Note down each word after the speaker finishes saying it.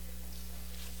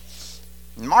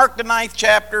In Mark, the 9th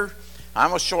chapter, I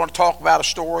just want to talk about a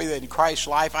story that in Christ's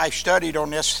life. I studied on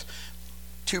this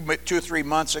two or 3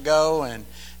 months ago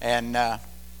and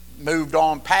moved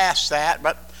on past that.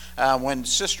 But when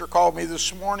Sister called me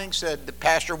this morning, said the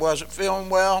pastor wasn't feeling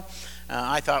well,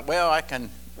 I thought, well, I can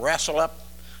wrestle up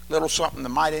a little something that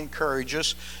might encourage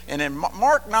us. And in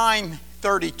Mark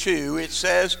 9:32, it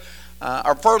says,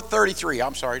 or 33,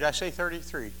 I'm sorry, did I say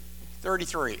 33?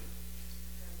 33.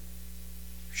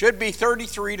 Should be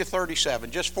 33 to 37,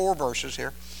 just 4 verses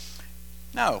here.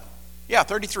 No. Yeah,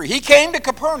 33. He came to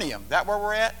Capernaum. That where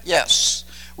we're at? Yes.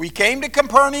 We came to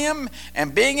Capernaum,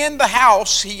 and being in the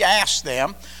house, he asked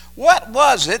them, what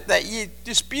was it that ye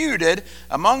disputed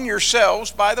among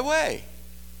yourselves by the way?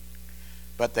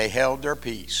 But they held their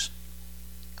peace.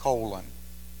 For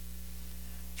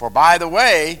by the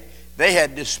way, they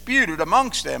had disputed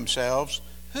amongst themselves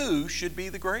who should be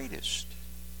the greatest.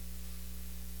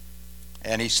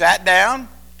 And he sat down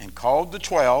and called the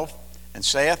 12 and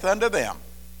saith unto them,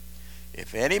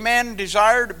 if any man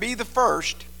desire to be the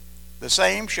first, the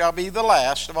same shall be the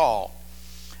last of all,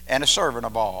 and a servant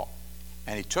of all.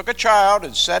 And he took a child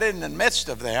and set it in the midst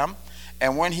of them,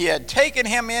 and when he had taken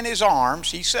him in his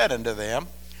arms, he said unto them,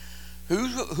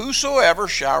 whosoever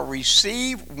shall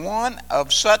receive one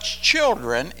of such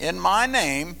children in my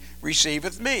name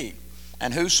receiveth me,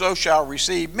 and whoso shall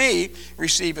receive me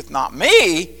receiveth not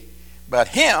me, but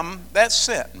him that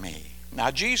sent me.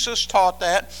 Now Jesus taught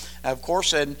that, of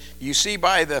course, and you see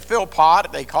by the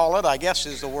Philpot, they call it, I guess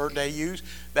is the word they use,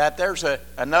 that there's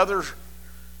another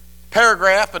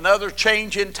paragraph, another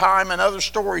change in time, another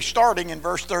story starting in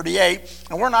verse 38,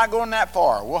 and we're not going that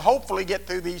far. We'll hopefully get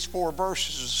through these 4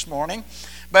 verses this morning.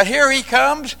 But here he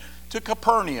comes to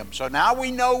Capernaum. So now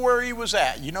we know where he was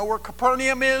at. You know where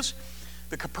Capernaum is?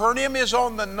 The Capernaum is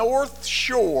on the north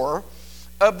shore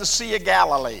of the Sea of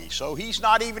Galilee. So he's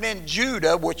not even in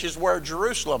Judah, which is where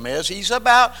Jerusalem is. He's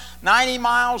about 90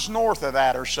 miles north of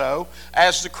that or so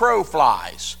as the crow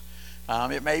flies.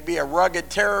 It may be a rugged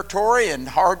territory and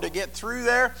hard to get through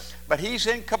there, but he's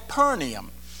in Capernaum.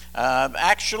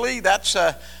 Actually, that's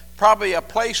probably a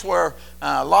place where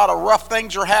a lot of rough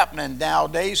things are happening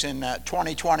nowadays in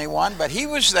 2021, but he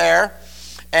was there,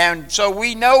 and so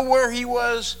we know where he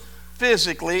was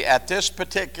physically at this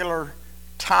particular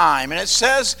time. And it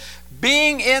says,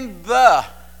 being in the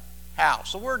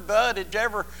house. The word the, did you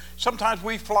ever, sometimes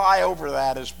we fly over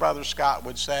that, as Brother Scott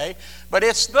would say, but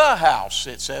it's the house,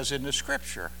 it says in the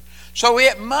scripture. So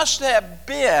it must have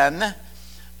been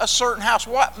a certain house.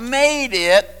 What made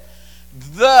it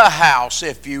the house,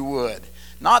 if you would?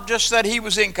 Not just that he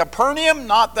was in Capernaum,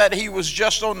 not that he was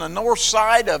just on the north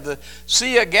side of the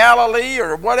Sea of Galilee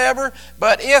or whatever,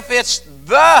 but if it's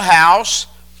the house,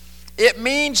 it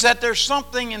means that there's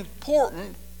something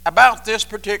important about this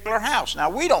particular house. Now,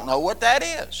 we don't know what that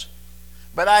is,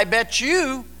 but I bet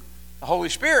you, the Holy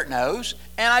Spirit knows,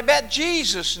 and I bet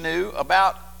Jesus knew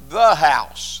about the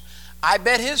house. I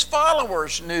bet his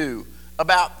followers knew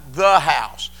about the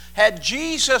house. Had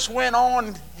Jesus went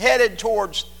on headed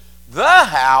towards the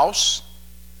house,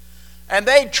 and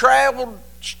they traveled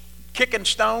kicking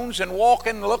stones and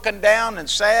walking, looking down and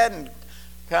sad and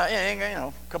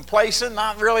complacent,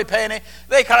 not really paying it.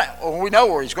 We know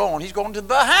where he's going. He's going to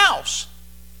the house.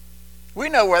 We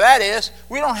know where that is.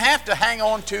 We don't have to hang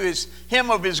on to his hem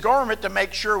of his garment to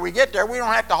make sure we get there. We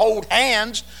don't have to hold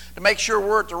hands to make sure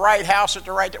we're at the right house at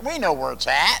the right time. We know where it's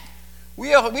at. We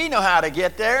know how to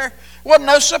get there. Wasn't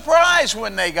no surprise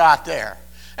when they got there.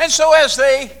 And so as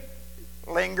they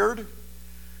lingered,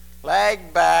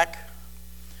 lagged back,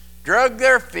 drug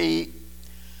their feet,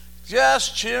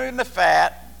 just chewing the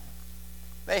fat,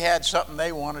 they had something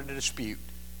they wanted to dispute.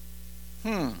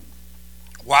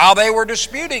 While they were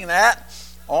disputing that,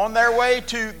 on their way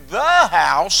to the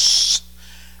house,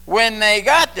 when they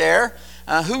got there,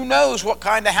 who knows what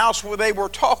kind of house they were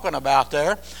talking about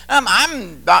there.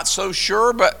 I'm not so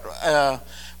sure, but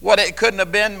what it couldn't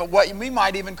have been, what we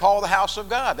might even call the house of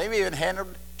God. They even headed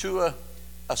to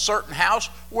a certain house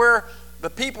where the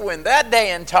people in that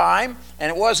day and time, and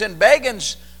it was in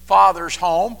Begin's father's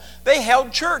home, they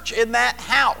held church in that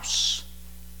house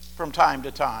from time to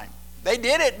time. They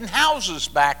did it in houses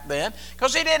back then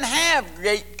because they didn't have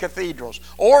great cathedrals.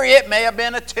 Or it may have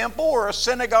been a temple or a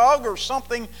synagogue or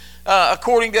something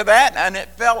according to that, and it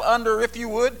fell under, if you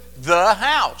would, the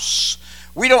house.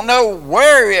 We don't know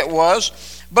where it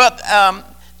was, but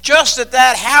just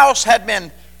that house had been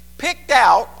picked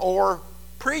out or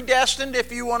predestined,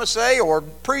 if you want to say, or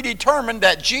predetermined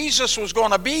that Jesus was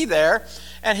going to be there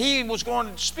and he was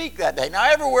going to speak that day.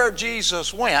 Now, everywhere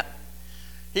Jesus went,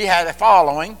 he had a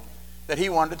following that he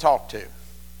wanted to talk to.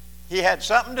 He had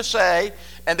something to say,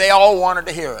 and they all wanted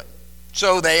to hear it.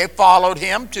 So they followed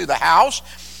him to the house,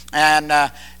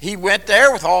 and he went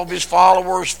there with all of his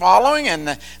followers following,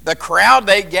 and the crowd,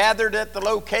 they gathered at the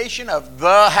location of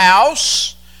the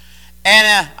house.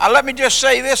 And let me just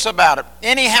say this about it.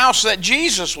 Any house that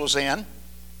Jesus was in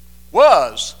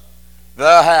was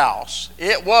the house.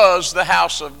 It was the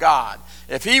house of God.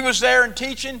 If he was there and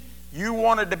teaching, you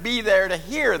wanted to be there to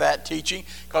hear that teaching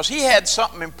because he had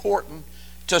something important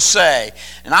to say.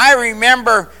 And I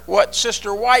remember what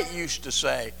Sister White used to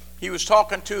say. He was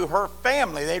talking to her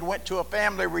family. They went to a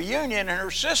family reunion, and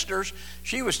her sisters,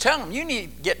 she was telling them, you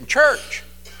need to get in church.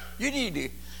 You need to,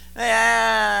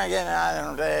 I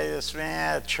don't know, this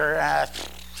man, church.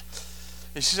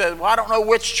 She said, well, I don't know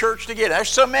which church to get in. There's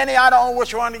so many, I don't know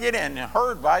which one to get in. And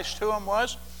her advice to him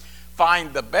was,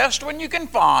 find the best one you can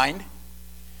find,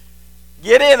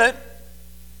 get in it,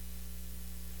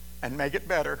 and make it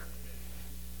better.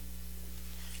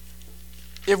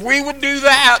 If we would do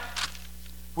that,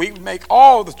 we would make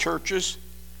all the churches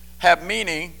have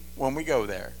meaning when we go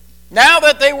there. Now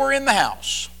that they were in the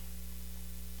house,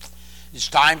 it's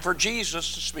time for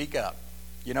Jesus to speak up.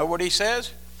 You know what he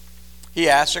says? He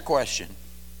asks a question.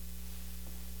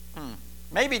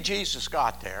 Maybe Jesus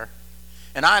got there,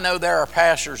 and I know there are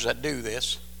pastors that do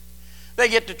this. They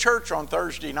get to church on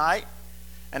Thursday night,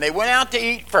 and they went out to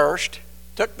eat first,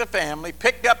 took the family,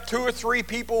 picked up 2 or 3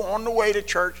 people on the way to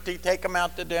church to take them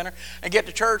out to dinner, and get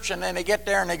to church, and then they get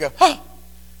there and they go,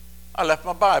 I left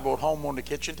my Bible at home on the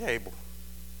kitchen table.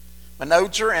 My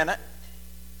notes are in it.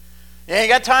 You ain't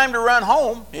got time to run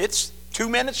home. It's 2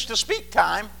 minutes to speak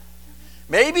time.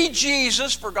 Maybe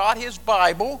Jesus forgot his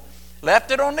Bible,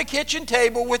 left it on the kitchen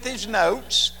table with his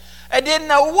notes, and didn't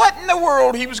know what in the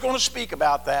world he was going to speak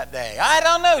about that day. I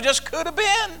don't know, just could have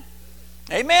been.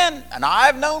 Amen. And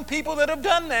I've known people that have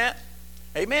done that.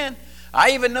 Amen.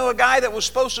 I even know a guy that was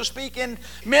supposed to speak in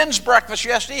men's breakfast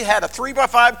yesterday. He had a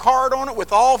 3x5 card on it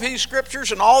with all of his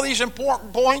scriptures and all these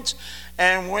important points,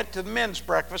 and went to the men's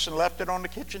breakfast and left it on the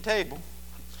kitchen table.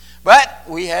 But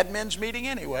we had men's meeting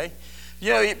anyway.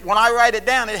 You know, when I write it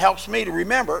down, it helps me to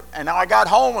remember. And now I got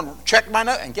home and checked my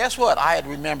note, and guess what? I had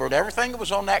remembered everything that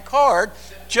was on that card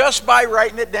just by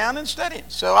writing it down and studying.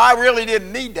 So I really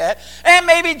didn't need that. And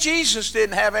maybe Jesus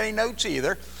didn't have any notes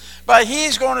either. But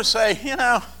he's going to say, you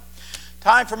know,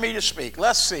 time for me to speak.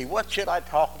 Let's see, what should I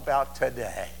talk about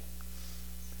today?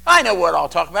 I know what I'll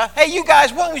talk about. Hey, you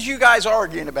guys, what was you guys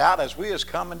arguing about as we was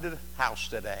coming to the house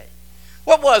today?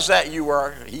 What was that you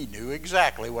were? He knew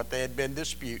exactly what they had been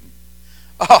disputing.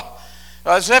 Oh,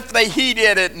 as if he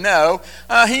didn't know.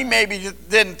 He maybe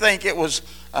didn't think it was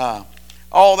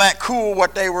all that cool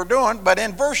what they were doing. But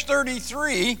in verse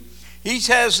 33, he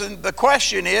says, and the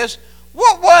question is,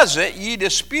 what was it ye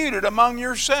disputed among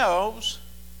yourselves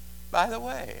by the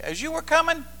way? As you were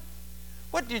coming,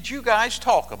 what did you guys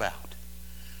talk about?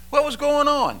 What was going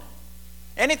on?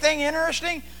 Anything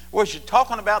interesting? Was you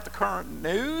talking about the current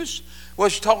news?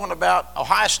 Was you talking about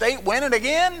Ohio State winning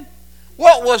again?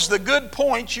 What was the good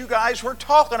points you guys were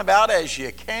talking about as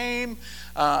you came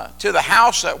to the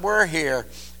house that we're here?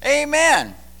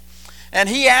 Amen. And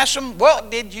he asked them,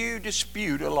 what did you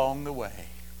dispute along the way?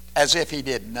 As if he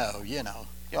didn't know, you know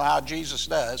how Jesus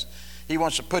does. He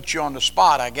wants to put you on the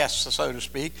spot, I guess, so to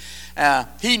speak.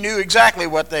 He knew exactly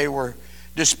what they were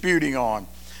disputing on.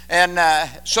 And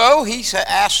so he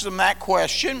asked them that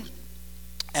question.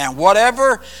 And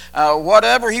whatever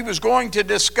he was going to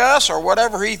discuss or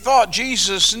whatever he thought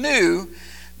Jesus knew,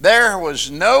 there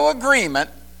was no agreement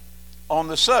on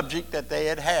the subject that they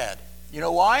had had. You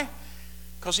know why?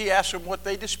 Because he asked them what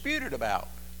they disputed about.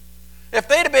 If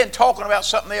they'd have been talking about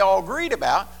something they all agreed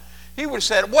about, he would have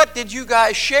said, what did you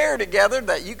guys share together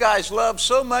that you guys loved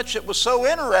so much that was so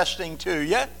interesting to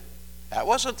you? That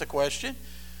wasn't the question.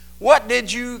 What did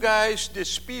you guys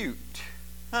dispute?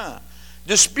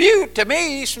 Dispute to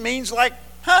me means like,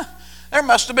 there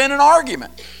must have been an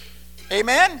argument.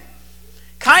 Amen?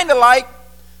 Kind of like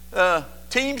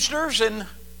Teamsters and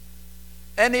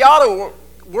the auto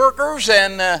workers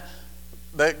and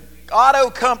the auto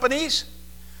companies.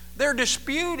 They're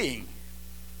disputing.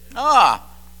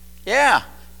 Yeah,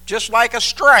 just like a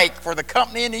strike for the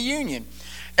company and the union.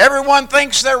 Everyone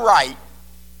thinks they're right,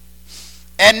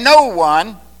 and no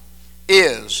one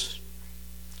is.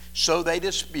 So they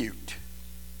dispute.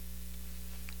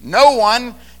 No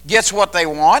one gets what they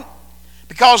want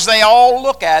because they all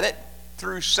look at it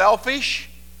through selfish,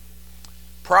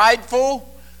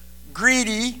 prideful,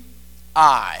 greedy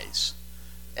eyes.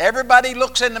 Everybody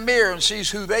looks in the mirror and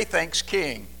sees who they think's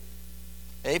king.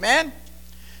 Amen?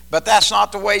 But that's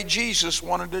not the way Jesus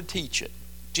wanted to teach it.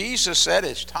 Jesus said,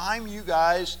 it's time you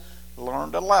guys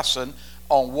learned a lesson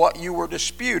on what you were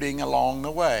disputing along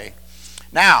the way.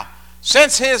 Now,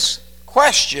 since his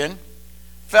question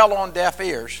fell on deaf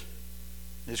ears,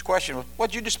 his question was,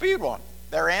 what'd you dispute on?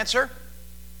 Their answer?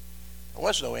 There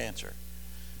was no answer.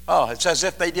 Oh, it's as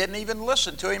if they didn't even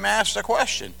listen to him ask the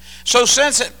question. So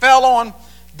since it fell on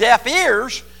deaf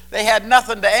ears, they had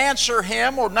nothing to answer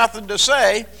him or nothing to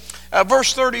say.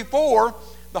 Verse 34,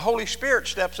 the Holy Spirit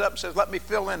steps up and says, let me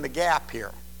fill in the gap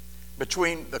here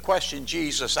between the question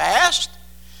Jesus asked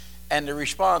and the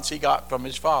response he got from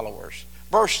his followers.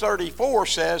 Verse 34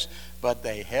 says, but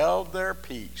they held their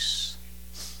peace.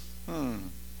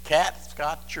 Cat's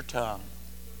got your tongue.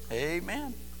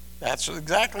 Amen. That's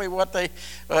exactly what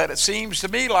it seems to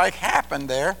me like happened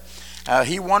there.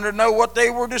 He wanted to know what they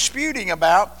were disputing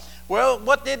about. Well,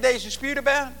 what did they dispute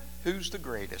about? Who's the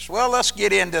greatest? Well, let's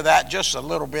get into that just a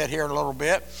little bit here, a little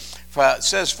bit. It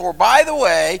says, for by the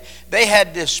way, they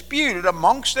had disputed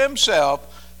amongst themselves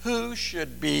who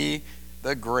should be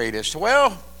the greatest.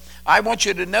 Well, I want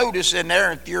you to notice in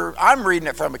there, I'm reading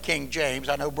it from a King James.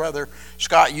 I know Brother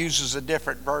Scott uses a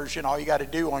different version. All you got to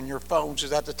do on your phones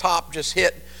is at the top just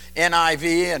hit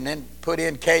NIV and then put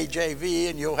in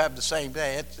KJV and you'll have the same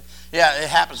thing. It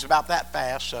happens about that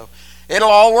fast, so it'll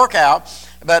all work out.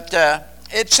 But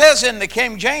it says in the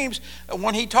King James,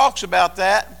 when he talks about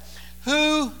that,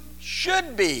 who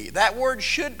should be. That word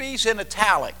should be is in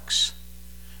italics.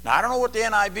 Now, I don't know what the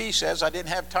NIV says. I didn't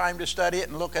have time to study it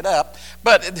and look it up.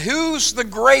 But who's the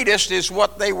greatest is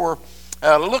what they were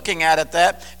looking at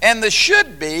that. And the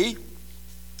should be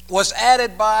was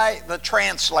added by the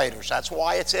translators. That's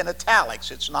why it's in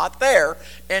italics. It's not there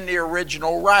in the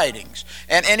original writings.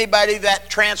 And anybody that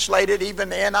translated even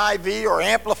the NIV or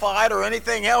Amplified or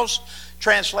anything else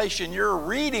translation you're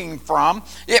reading from,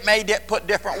 it may put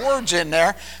different words in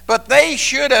there. But they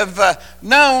should have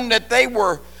known that they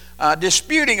were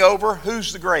disputing over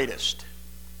who's the greatest.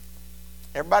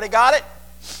 Everybody got it?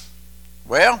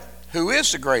 Well, who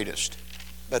is the greatest?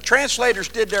 The translators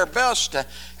did their best to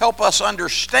help us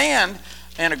understand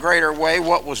in a greater way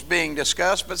what was being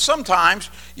discussed, but sometimes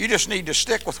you just need to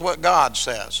stick with what God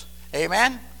says.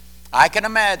 Amen? I can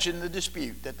imagine the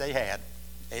dispute that they had.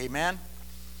 Amen?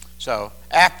 So,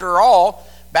 after all,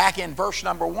 back in verse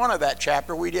number 1 of that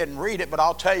chapter, we didn't read it, but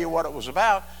I'll tell you what it was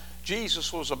about.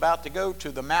 Jesus was about to go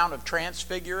to the Mount of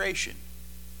Transfiguration.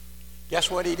 Guess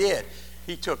what he did?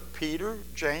 He took Peter,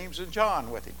 James, and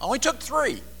John with him. Only took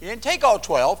 3. He didn't take all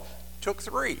 12, took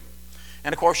 3.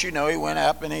 And of course, you know, he went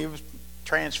up and he was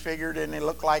transfigured and he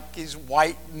looked like he's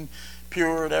white and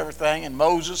pure and everything. And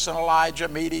Moses and Elijah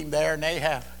meet him there and they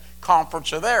have a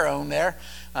conference of their own there.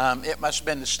 It must have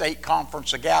been the State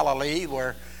Conference of Galilee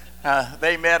where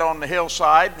they met on the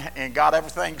hillside and got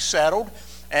everything settled.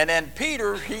 And then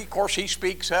Peter, he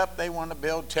speaks up. They want to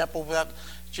build temple.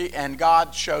 And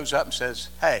God shows up and says,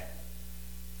 hey,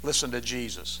 listen to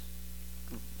Jesus.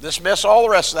 Dismiss all the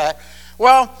rest of that.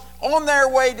 Well, on their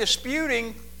way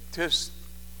disputing to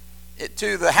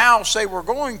the house they were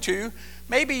going to,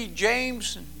 maybe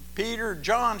James and Peter,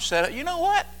 John said, you know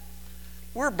what?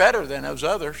 We're better than those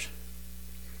others.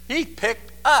 He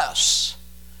picked us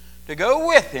to go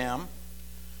with him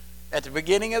at the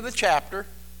beginning of the chapter.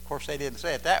 Of course, they didn't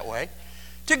say it that way.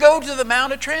 To go to the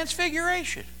Mount of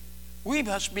Transfiguration. We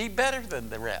must be better than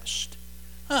the rest.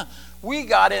 We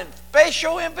got a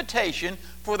special invitation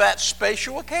for that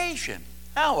special occasion.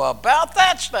 How about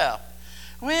that stuff?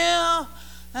 Well,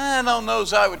 I don't know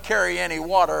if I would carry any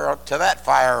water to that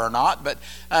fire or not, but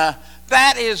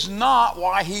that is not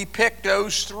why he picked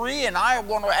those 3, and I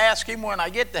want to ask him when I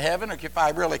get to heaven, if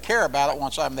I really care about it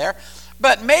once I'm there.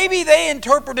 But maybe they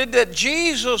interpreted that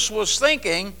Jesus was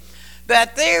thinking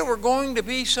that they were going to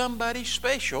be somebody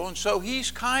special, and so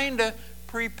he's kind of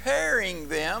preparing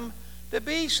them to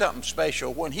be something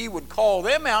special when he would call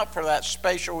them out for that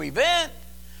special event.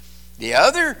 The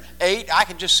other 8, I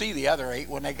can just see the other 8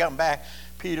 when they come back,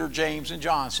 Peter, James, and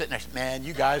John sitting there. Man,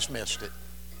 you guys missed it.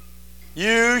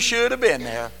 You should have been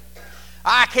there.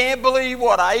 I can't believe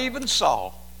what I even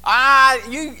saw.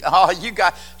 You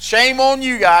guys, shame on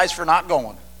you guys for not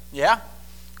going. Yeah?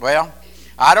 Well,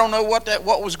 I don't know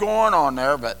what was going on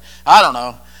there, but I don't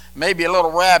know. Maybe a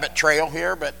little rabbit trail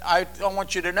here, but I don't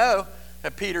want you to know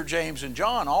that Peter, James, and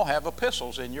John all have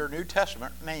epistles in your New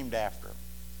Testament named after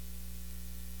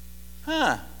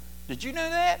them. Did you know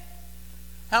that?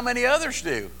 How many others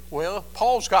do? Well,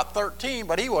 Paul's got 13,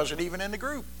 but he wasn't even in the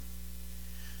group.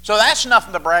 So that's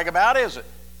nothing to brag about, is it?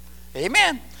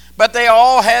 Amen. But they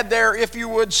all had their, if you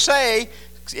would say,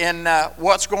 in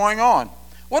what's going on.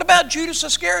 What about Judas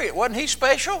Iscariot? Wasn't he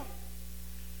special?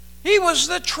 He was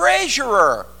the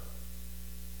treasurer.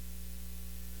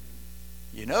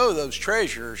 You know those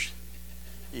treasures,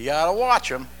 you got to watch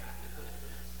them.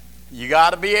 You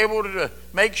got to be able to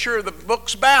make sure the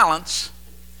books balance.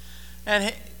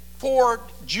 And for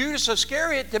Judas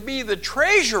Iscariot to be the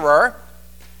treasurer,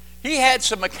 he had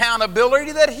some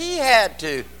accountability that he had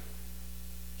to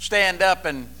stand up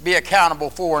and be accountable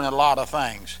for in a lot of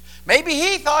things. Maybe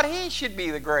he thought he should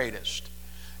be the greatest.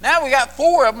 Now we got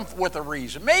 4 of them with a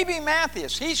reason. Maybe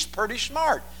Matthias, he's pretty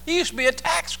smart. He used to be a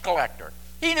tax collector.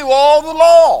 He knew all the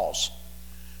laws.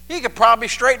 He could probably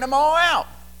straighten them all out,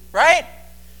 right?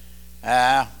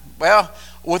 Well,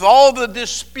 with all the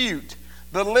dispute,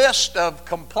 the list of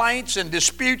complaints and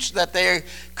disputes that they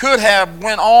could have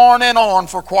went on and on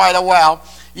for quite a while,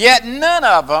 yet none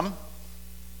of them,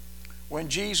 when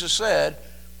Jesus said,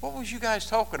 "What was you guys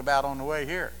talking about on the way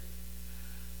here?"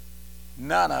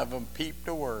 None of them peeped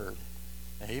a word.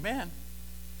 Amen.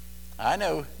 I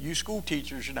know, you school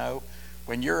teachers know,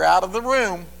 when you're out of the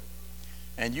room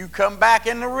and you come back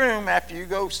in the room after you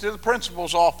go to the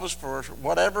principal's office for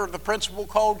whatever the principal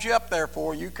called you up there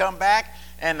for, you come back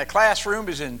and the classroom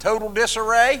is in total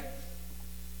disarray,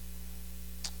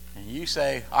 and you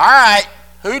say, "All right,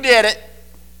 who did it?"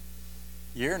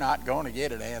 You're not going to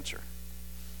get an answer.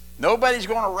 Nobody's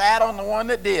going to rat on the one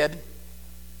that did.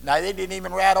 Now, they didn't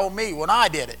even rat on me when I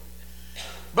did it.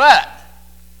 But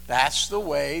that's the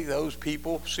way those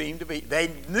people seem to be. They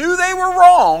knew they were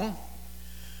wrong,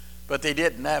 but they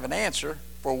didn't have an answer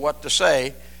for what to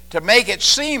say to make it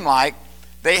seem like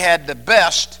they had the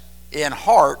best in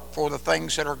heart for the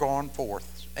things that are going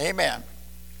forth. Amen.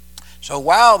 So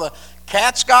while the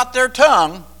cat's got their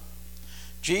tongue,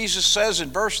 Jesus says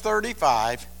in verse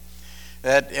 35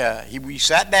 that we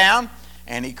sat down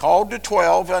and he called the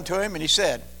 12 unto him and he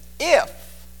said, "If,"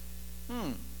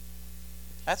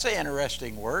 that's an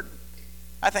interesting word.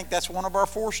 I think that's one of our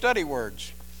 4 study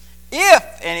words. "If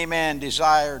any man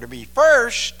desire to be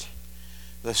first,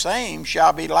 the same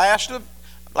shall be last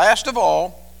of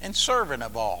all and servant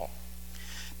of all."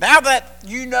 Now that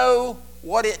you know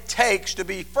what it takes to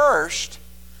be first,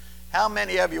 how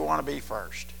many of you want to be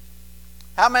first?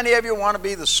 How many of you want to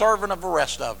be the servant of the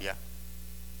rest of you?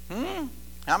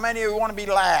 How many of you want to be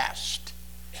last?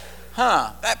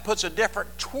 That puts a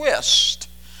different twist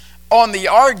on the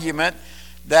argument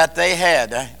that they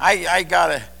had. I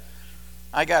got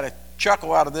a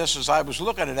chuckle out of this as I was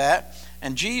looking at that.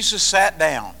 And Jesus sat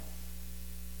down.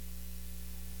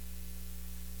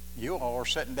 You all are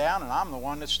sitting down, and I'm the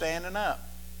one that's standing up.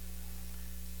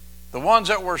 The ones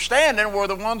that were standing were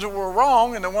the ones that were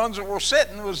wrong, and the ones that were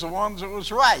sitting was the ones that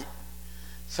was right.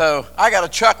 So I got a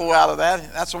chuckle out of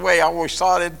that. That's the way I always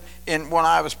thought it when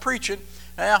I was preaching.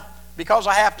 Now, because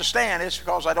I have to stand, it's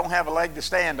because I don't have a leg to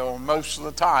stand on most of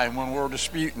the time when we're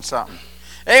disputing something.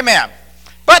 Amen.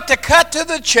 But to cut to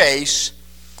the chase,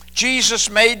 Jesus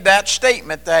made that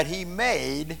statement that he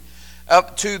made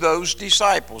up to those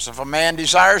disciples. If a man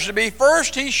desires to be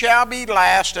first, he shall be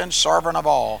last and servant of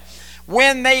all.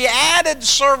 When they added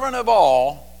servant of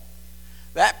all,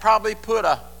 that probably put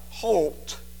a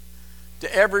halt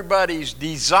to everybody's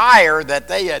desire that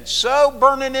they had so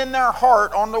burning in their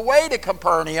heart on the way to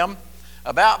Capernaum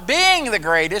about being the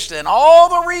greatest and all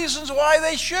the reasons why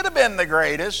they should have been the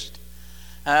greatest.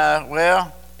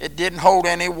 Well, it didn't hold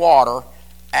any water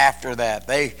after that.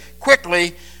 They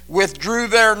quickly withdrew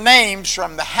their names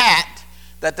from the hat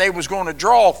that they was going to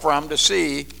draw from to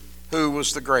see who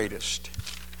was the greatest.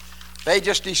 They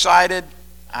just decided,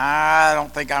 I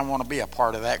don't think I want to be a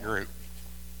part of that group.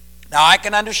 Now, I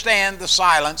can understand the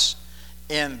silence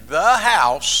in the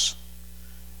house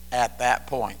at that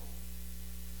point.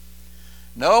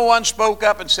 No one spoke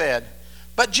up and said,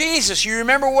 "But Jesus, you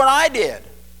remember what I did?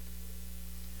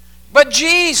 But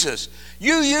Jesus,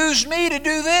 you used me to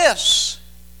do this.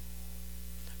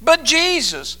 But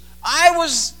Jesus, I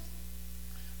was..."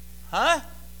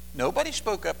 Nobody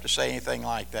spoke up to say anything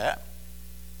like that.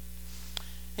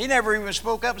 He never even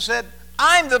spoke up and said,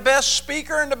 "I'm the best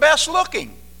speaker and the best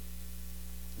looking."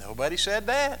 Nobody said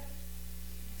that.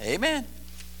 Amen.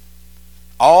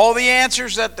 All the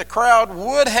answers that the crowd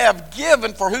would have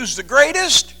given for who's the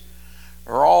greatest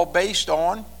are all based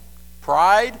on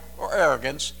pride or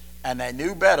arrogance, and they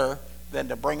knew better than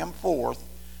to bring them forth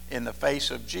in the face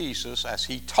of Jesus as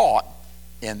he taught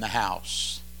in the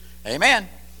house. Amen.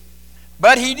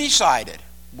 But he decided,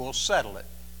 we'll settle it.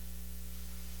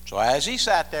 So as he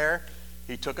sat there,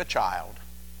 he took a child.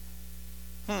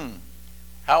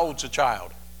 How old's a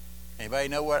child? Anybody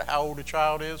know how old a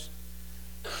child is?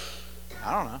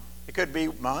 I don't know. It could be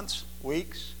months,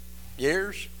 weeks,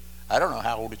 years. I don't know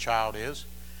how old a child is.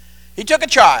 He took a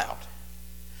child,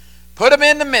 put him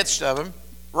in the midst of them,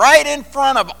 right in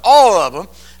front of all of them.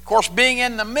 Of course, being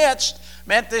in the midst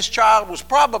meant this child was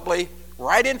probably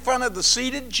right in front of the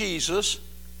seated Jesus,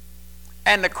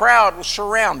 and the crowd was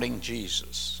surrounding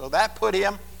Jesus. So that put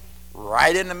him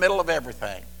right in the middle of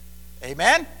everything.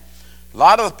 Amen? A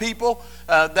lot of the people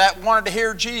that wanted to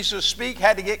hear Jesus speak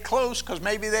had to get close because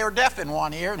maybe they were deaf in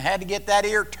one ear and had to get that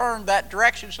ear turned that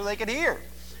direction so they could hear.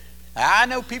 I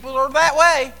know people are that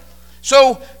way.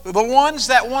 So the ones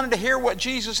that wanted to hear what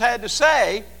Jesus had to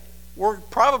say were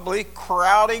probably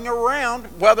crowding around,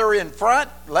 whether in front,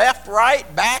 left,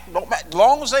 right, back, as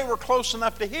long as they were close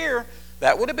enough to hear,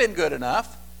 that would have been good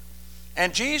enough.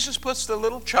 And Jesus puts the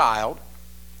little child,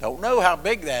 don't know how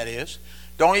big that is,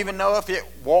 don't even know if it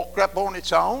walked up on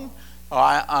its own,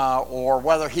 or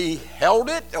whether he held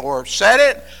it or set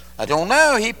it. I don't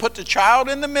know. He put the child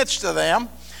in the midst of them,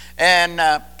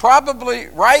 and probably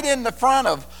right in the front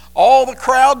of all the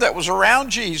crowd that was around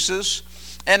Jesus.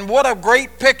 And what a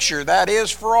great picture that is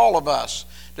for all of us,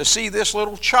 to see this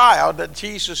little child that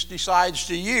Jesus decides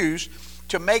to use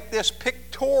to make this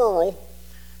pictorial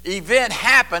event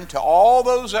happen to all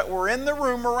those that were in the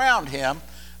room around him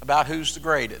about who's the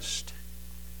greatest.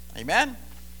 Amen?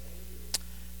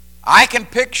 I can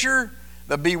picture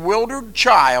the bewildered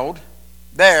child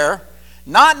there,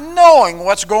 not knowing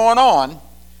what's going on,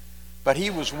 but he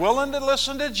was willing to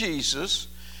listen to Jesus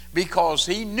because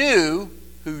he knew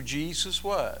who Jesus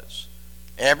was.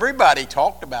 Everybody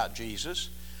talked about Jesus.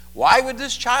 Why would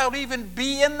this child even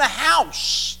be in the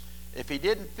house if he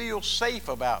didn't feel safe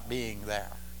about being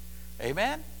there?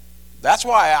 Amen? That's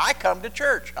why I come to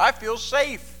church. I feel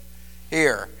safe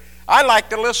here. I like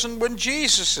to listen when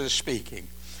Jesus is speaking.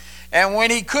 And when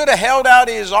he could have held out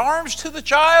his arms to the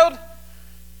child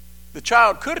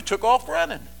could have took off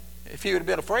running if he would have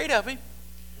been afraid of him.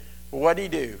 But what did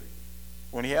he do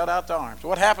when he held out the arms?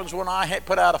 What happens when I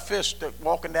put out a fist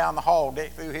walking down the hall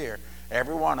through here?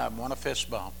 Every one of them want a fist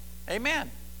bump. Amen.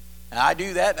 And I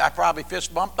do that. I probably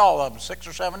fist bumped all of them 6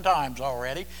 or 7 times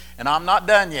already. And I'm not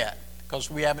done yet because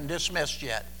we haven't dismissed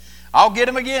yet. I'll get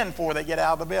them again before they get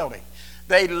out of the building.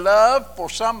 They love for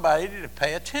somebody to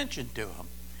pay attention to them.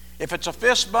 If it's a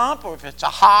fist bump, or if it's a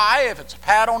hi, if it's a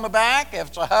pat on the back, if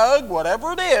it's a hug,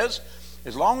 whatever it is,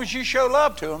 as long as you show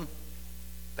love to them,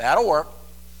 that'll work.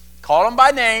 Call them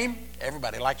by name.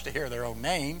 Everybody likes to hear their own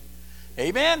name.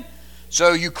 Amen?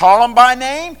 So you call them by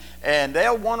name, and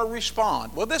they'll want to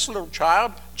respond. Well, this little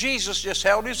child, Jesus just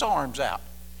held his arms out.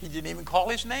 He didn't even call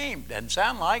his name. Doesn't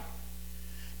sound like.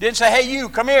 Didn't say, hey, you,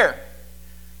 come here.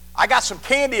 I got some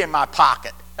candy in my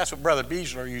pocket. That's what Brother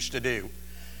Beasler used to do.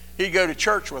 He'd go to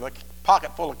church with a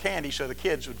pocket full of candy so the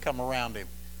kids would come around him.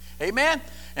 Amen?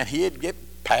 And he'd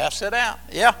pass it out.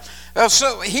 Yeah.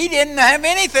 So he didn't have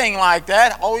anything like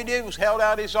that. All he did was held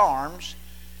out his arms.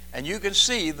 And you can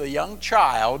see the young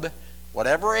child,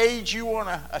 whatever age you want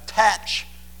to attach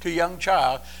to a young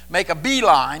child, make a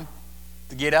beeline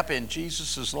to get up in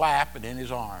Jesus' lap and in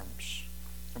his arms.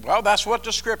 Well, that's what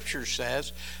the Scripture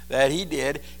says that he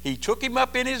did. He took him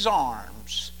up in his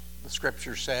arms, the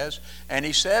Scripture says, and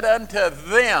he said unto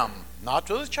them, not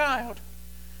to the child.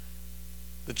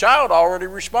 The child already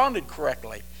responded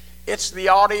correctly. It's the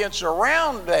audience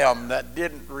around them that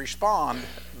didn't respond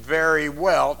very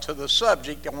well to the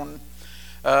subject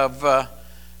of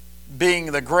being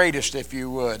the greatest, if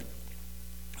you would.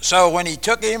 So when he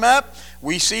took him up,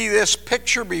 we see this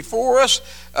picture before us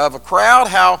of a crowd,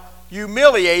 how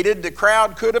humiliated the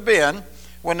crowd could have been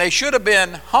when they should have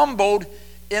been humbled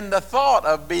in the thought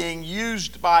of being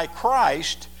used by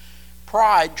Christ.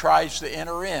 Pride tries to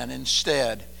enter in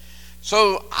instead.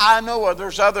 So I know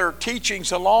there's other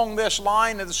teachings along this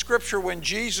line of the Scripture when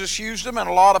Jesus used them, and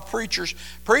a lot of preachers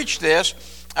preach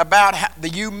this, about the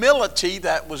humility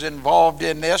that was involved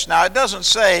in this. Now, it doesn't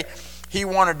say he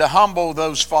wanted to humble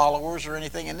those followers or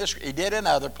anything in this. He did in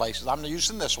other places. I'm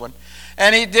using this one.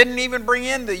 And he didn't even bring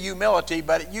in the humility,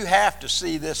 but you have to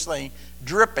see this thing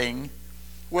dripping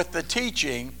with the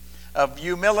teaching of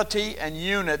humility and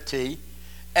unity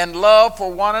and love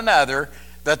for one another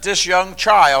that this young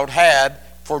child had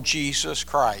for Jesus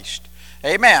Christ.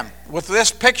 Amen. With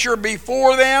this picture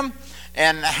before them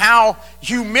and how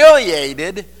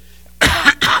humiliated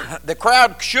the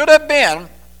crowd should have been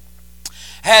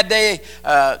had they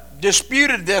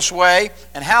disputed this way,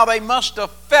 and how they must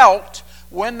have felt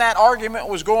when that argument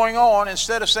was going on.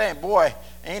 Instead of saying, boy,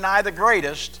 ain't I the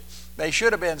greatest, they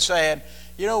should have been saying,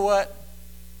 you know what?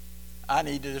 I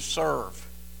need to serve.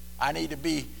 I need to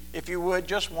be, if you would,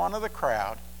 just one of the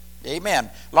crowd. Amen.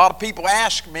 A lot of people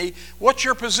ask me, what's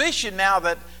your position now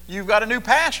that you've got a new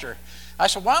pastor? I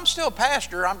said, well, I'm still a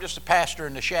pastor. I'm just a pastor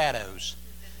in the shadows.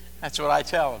 That's what I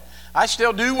tell them. I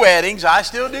still do weddings. I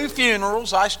still do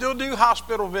funerals. I still do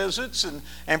hospital visits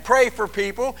and pray for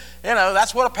people. You know,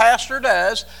 that's what a pastor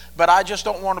does. But I just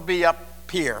don't want to be up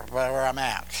here where I'm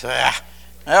at.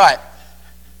 All right.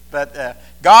 But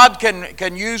God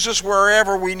can use us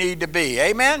wherever we need to be.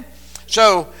 Amen?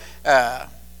 So,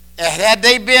 had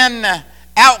they been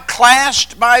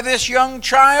outclassed by this young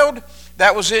child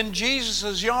that was in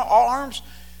Jesus' arms?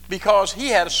 Because he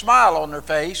had a smile on their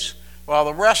face while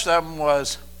the rest of them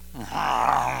was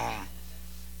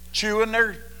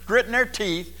gritting their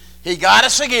teeth. He got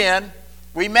us again.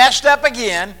 We messed up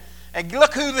again. And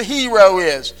look who the hero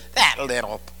is. That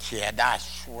little kid. I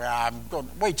swear, I'm going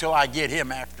to wait till I get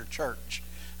him after church.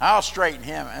 I'll straighten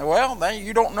him. Well,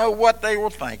 you don't know what they were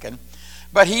thinking.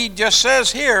 But he just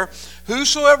says here,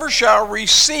 whosoever shall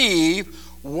receive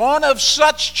one of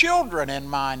such children in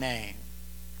my name.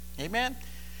 Amen?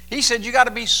 He said you got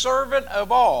to be servant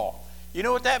of all. You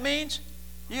know what that means?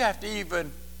 You have to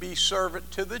even be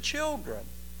servant to the children.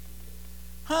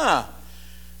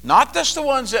 Not just the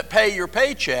ones that pay your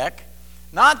paycheck.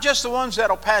 Not just the ones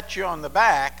that'll pat you on the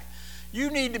back. You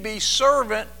need to be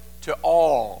servant to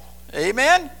all.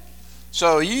 Amen?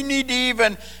 So you need to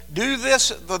even do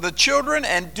this for the children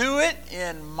and do it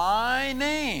in my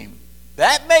name.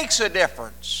 That makes a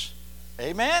difference.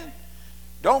 Amen?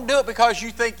 Don't do it because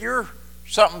you think you're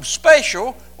something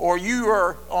special or you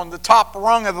are on the top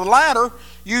rung of the ladder.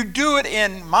 You do it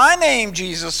in my name,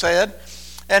 Jesus said.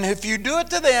 And if you do it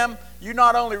to them, you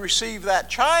not only receive that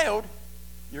child,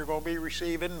 you're going to be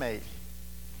receiving me.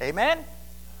 Amen?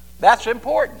 That's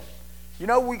important. You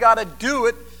know, we got to do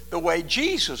it the way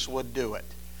Jesus would do it,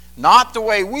 not the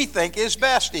way we think is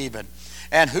best even.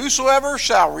 And whosoever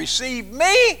shall receive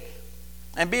me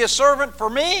and be a servant for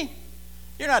me,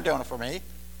 you're not doing it for me.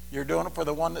 You're doing it for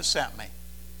the one that sent me,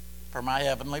 for my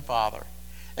heavenly Father.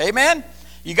 Amen?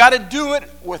 You got to do it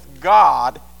with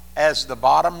God as the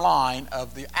bottom line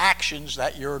of the actions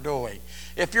that you're doing.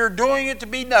 If you're doing it to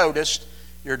be noticed,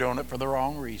 you're doing it for the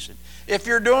wrong reason. If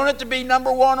you're doing it to be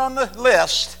number one on the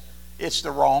list, it's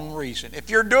the wrong reason. If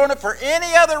you're doing it for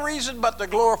any other reason but to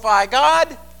glorify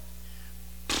God,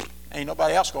 ain't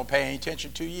nobody else going to pay any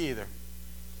attention to you either.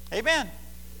 Amen.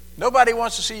 Nobody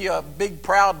wants to see a big,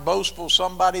 proud, boastful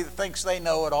somebody that thinks they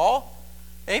know it all.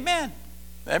 Amen.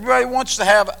 Everybody wants to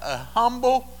have a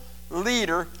humble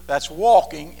leader that's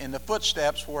walking in the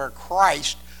footsteps where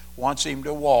Christ wants him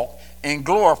to walk in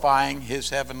glorifying his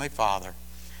heavenly Father.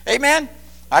 Amen.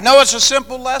 I know it's a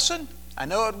simple lesson. I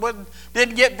know it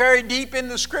didn't get very deep in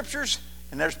the scriptures,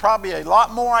 and there's probably a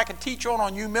lot more I could teach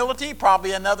on humility.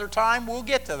 Probably another time we'll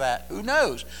get to that. Who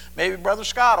knows? Maybe Brother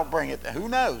Scott will bring it. Who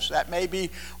knows? That may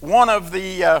be one of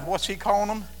the, what's he calling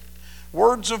them?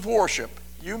 Words of worship.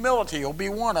 Humility will be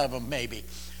one of them maybe.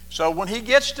 So when he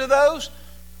gets to those,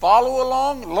 follow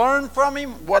along, learn from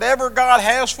him. Whatever God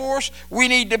has for us, we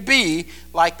need to be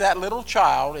like that little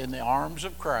child in the arms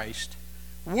of Christ,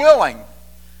 willing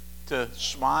to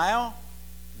smile,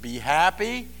 be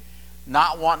happy,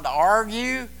 not wanting to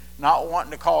argue, not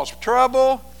wanting to cause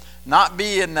trouble, not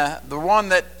being the one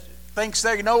that thinks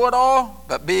they know it all,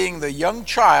 but being the young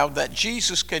child that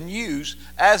Jesus can use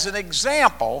as an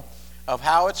example of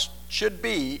how it should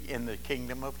be in the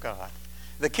kingdom of God.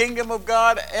 The kingdom of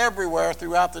God everywhere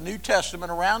throughout the New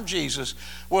Testament around Jesus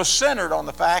was centered on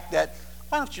the fact that,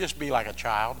 why don't you just be like a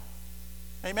child?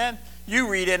 Amen? You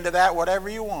read into that whatever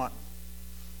you want.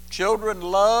 Children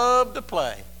love to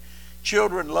play.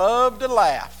 Children love to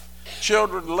laugh.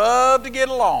 Children love to get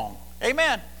along.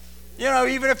 Amen. You know,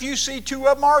 even if you see two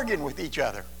of them arguing with each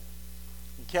other,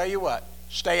 I'll tell you what,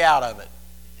 stay out of it.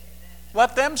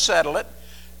 Let them settle it.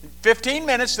 In 15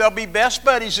 minutes, they'll be best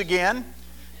buddies again.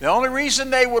 The only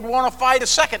reason they would want to fight a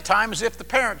second time is if the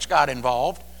parents got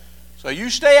involved. So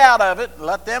you stay out of it,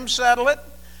 let them settle it,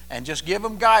 and just give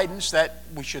them guidance that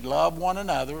we should love one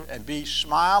another and be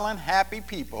smiling, happy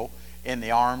people in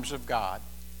the arms of God.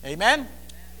 Amen?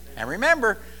 And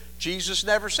remember, Jesus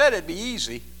never said it'd be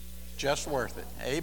easy, just worth it. Amen.